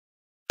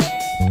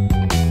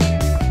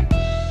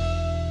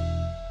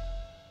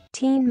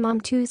Teen Mom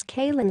 2's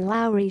Kailyn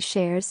Lowry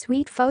shares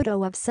sweet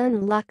photo of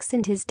son Lux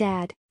and his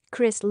dad,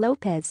 Chris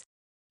Lopez.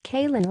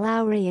 Kailyn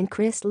Lowry and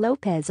Chris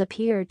Lopez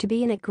appear to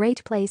be in a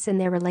great place in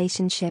their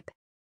relationship.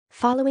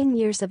 Following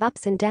years of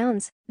ups and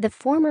downs, the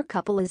former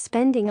couple is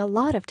spending a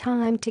lot of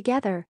time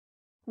together.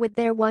 With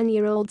their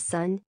one-year-old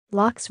son,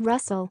 Lux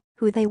Russell,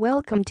 who they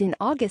welcomed in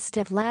August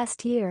of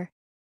last year.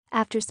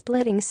 After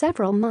splitting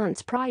several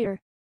months prior.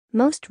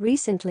 Most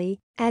recently,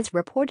 as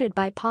reported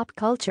by Pop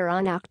Culture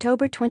on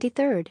October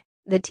 23,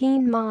 the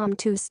Teen Mom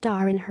 2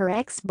 star and her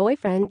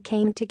ex-boyfriend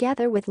came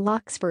together with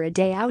Lux for a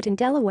day out in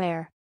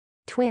Delaware.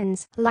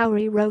 Twinzzz,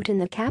 Lowry wrote in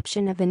the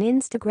caption of an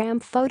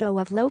Instagram photo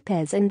of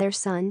Lopez and their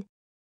son.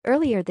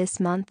 Earlier this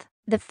month,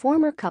 the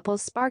former couple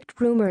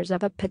sparked rumors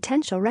of a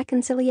potential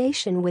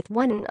reconciliation with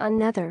one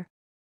another,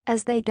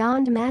 as they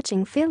donned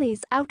matching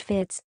Phillies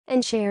outfits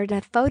and shared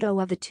a photo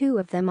of the two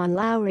of them on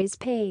Lowry's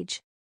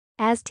page.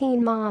 As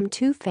Teen Mom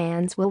 2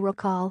 fans will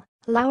recall,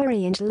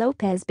 Lowry and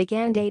Lopez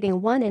began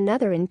dating one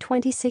another in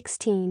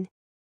 2016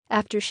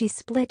 after she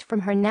split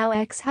from her now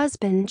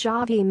ex-husband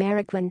Javi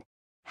Mariquin.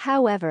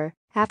 However,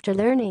 after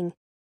learning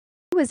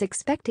he was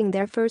expecting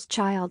their first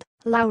child,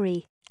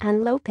 Lowry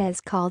and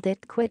Lopez called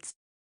it quits,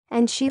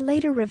 and she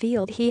later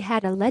revealed he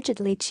had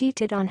allegedly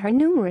cheated on her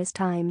numerous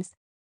times.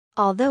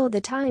 Although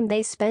the time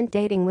they spent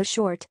dating was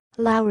short,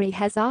 Lowry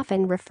has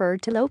often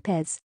referred to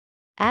Lopez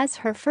as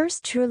her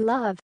first true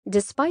love,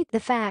 despite the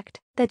fact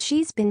that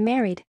she's been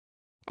married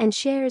and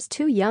shares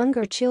two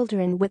younger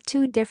children with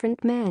two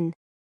different men.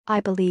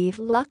 "I believe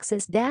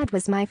Lux's dad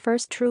was my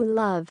first true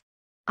love.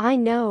 I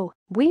know,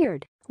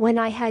 weird, when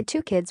I had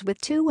two kids with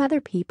two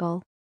other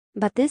people.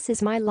 But this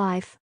is my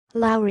life,"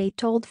 Lowry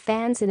told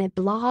fans in a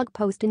blog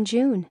post in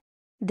June.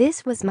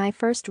 "This was my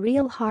first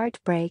real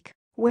heartbreak,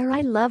 where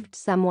I loved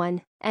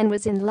someone and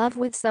was in love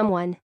with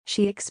someone,"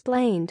 she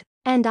explained,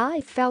 "and I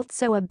felt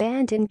so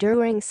abandoned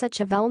during such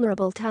a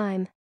vulnerable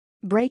time.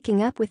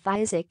 Breaking up with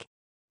Isaac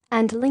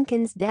and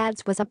Lincoln's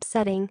dads was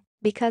upsetting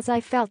because I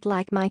felt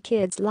like my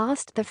kids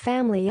lost the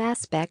family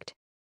aspect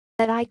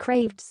that I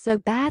craved so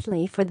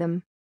badly for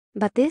them.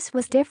 But this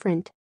was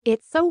different.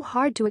 It's so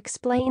hard to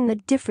explain the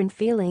different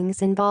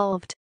feelings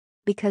involved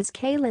because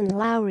Kailyn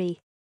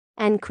Lowry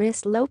and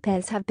Chris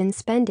Lopez have been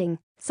spending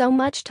so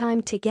much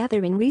time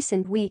together in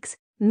recent weeks.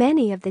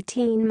 Many of the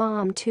Teen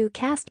Mom 2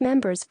 cast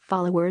members'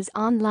 followers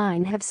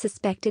online have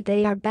suspected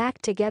they are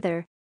back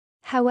together.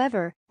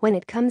 However, when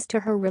it comes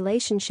to her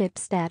relationship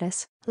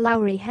status,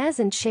 Lowry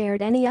hasn't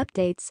shared any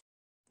updates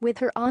with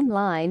her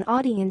online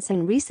audience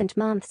in recent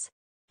months.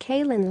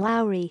 Kailyn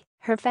Lowry,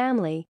 her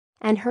family,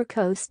 and her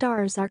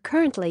co-stars are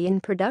currently in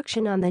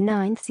production on the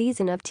 9th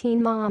season of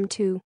Teen Mom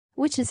 2,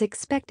 which is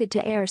expected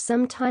to air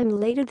sometime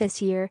later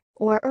this year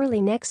or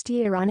early next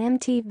year on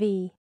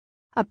MTV.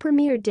 A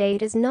premiere date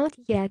has not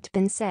yet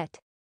been set.